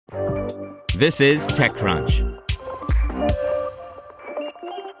This is TechCrunch.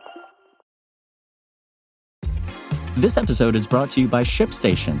 This episode is brought to you by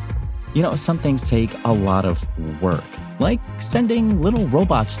ShipStation. You know, some things take a lot of work, like sending little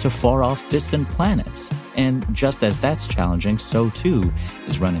robots to far-off distant planets. And just as that's challenging, so too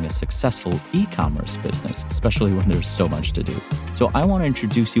is running a successful e-commerce business, especially when there's so much to do. So I want to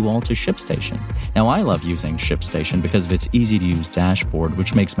introduce you all to ShipStation. Now, I love using ShipStation because of its easy-to-use dashboard,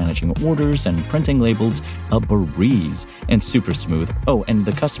 which makes managing orders and printing labels a breeze and super smooth. Oh, and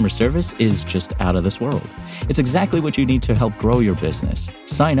the customer service is just out of this world. It's exactly what you need to help grow your business.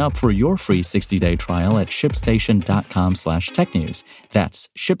 Sign up for your free 60-day trial at shipstation.com/technews. That's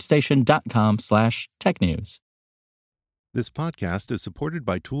shipstation.com/technews. This podcast is supported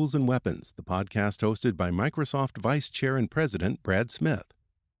by Tools and Weapons, the podcast hosted by Microsoft Vice Chair and President Brad Smith.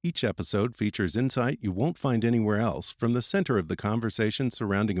 Each episode features insight you won't find anywhere else from the center of the conversation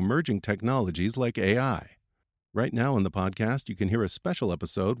surrounding emerging technologies like AI. Right now in the podcast, you can hear a special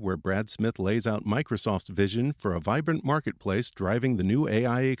episode where Brad Smith lays out Microsoft's vision for a vibrant marketplace driving the new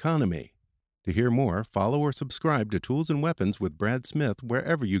AI economy. To hear more, follow or subscribe to Tools and Weapons with Brad Smith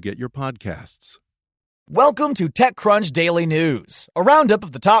wherever you get your podcasts. Welcome to TechCrunch Daily News, a roundup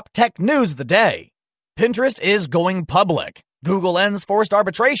of the top tech news of the day. Pinterest is going public, Google ends forced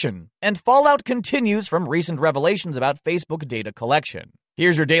arbitration, and fallout continues from recent revelations about Facebook data collection.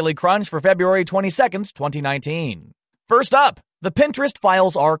 Here's your Daily Crunch for February 22nd, 2019. First up, the Pinterest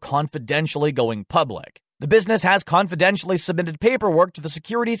files are confidentially going public. The business has confidentially submitted paperwork to the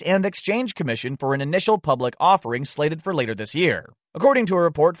Securities and Exchange Commission for an initial public offering slated for later this year, according to a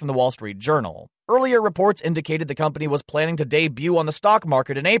report from the Wall Street Journal. Earlier reports indicated the company was planning to debut on the stock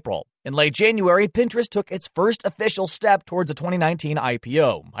market in April. In late January, Pinterest took its first official step towards a 2019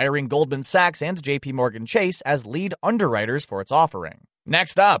 IPO, hiring Goldman Sachs and JP Morgan Chase as lead underwriters for its offering.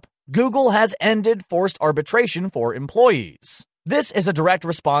 Next up, Google has ended forced arbitration for employees. This is a direct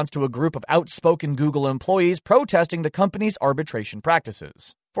response to a group of outspoken Google employees protesting the company's arbitration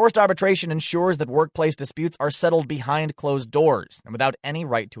practices. Forced arbitration ensures that workplace disputes are settled behind closed doors and without any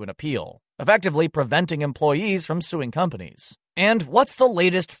right to an appeal, effectively preventing employees from suing companies. And what's the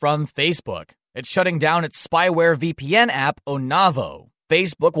latest from Facebook? It's shutting down its spyware VPN app, Onavo.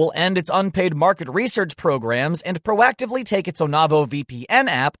 Facebook will end its unpaid market research programs and proactively take its Onavo VPN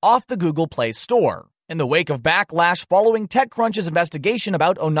app off the Google Play Store, in the wake of backlash following TechCrunch's investigation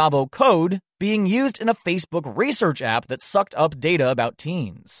about Onavo code being used in a Facebook research app that sucked up data about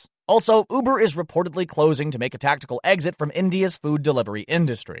teens. Also, Uber is reportedly closing to make a tactical exit from India's food delivery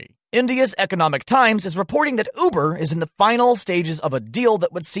industry. India's Economic Times is reporting that Uber is in the final stages of a deal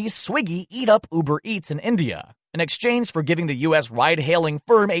that would see Swiggy eat up Uber Eats in India, in exchange for giving the U.S. ride-hailing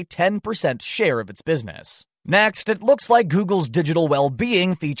firm a 10% share of its business. Next, it looks like Google's digital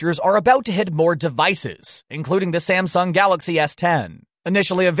well-being features are about to hit more devices, including the Samsung Galaxy S10.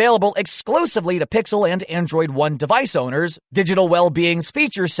 Initially available exclusively to Pixel and Android One device owners, Digital Wellbeing's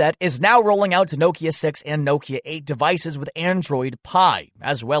feature set is now rolling out to Nokia 6 and Nokia 8 devices with Android Pie,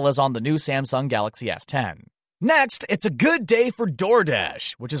 as well as on the new Samsung Galaxy S10. Next, it's a good day for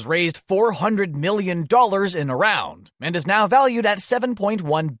DoorDash, which has raised $400 million in a round and is now valued at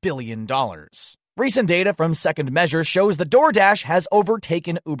 $7.1 billion. Recent data from Second Measure shows that DoorDash has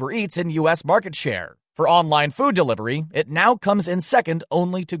overtaken Uber Eats in U.S. market share. For online food delivery, it now comes in second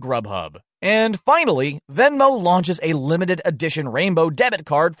only to Grubhub. And finally, Venmo launches a limited edition Rainbow debit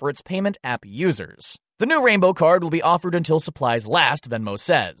card for its payment app users. The new Rainbow card will be offered until supplies last, Venmo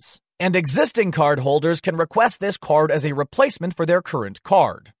says. And existing card holders can request this card as a replacement for their current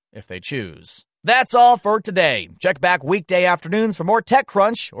card, if they choose. That's all for today. Check back weekday afternoons for more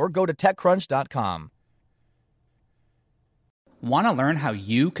TechCrunch or go to TechCrunch.com. Want to learn how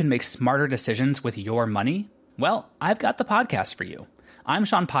you can make smarter decisions with your money? Well, I've got the podcast for you. I'm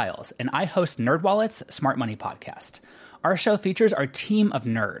Sean Piles, and I host NerdWallet's Smart Money Podcast. Our show features our team of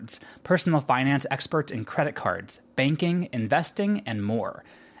nerds, personal finance experts in credit cards, banking, investing, and more.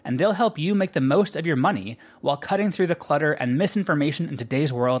 And they'll help you make the most of your money while cutting through the clutter and misinformation in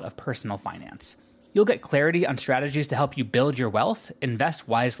today's world of personal finance. You'll get clarity on strategies to help you build your wealth, invest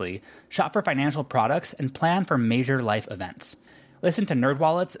wisely, shop for financial products, and plan for major life events. Listen to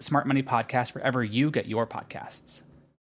NerdWallet's Smart Money Podcast wherever you get your podcasts.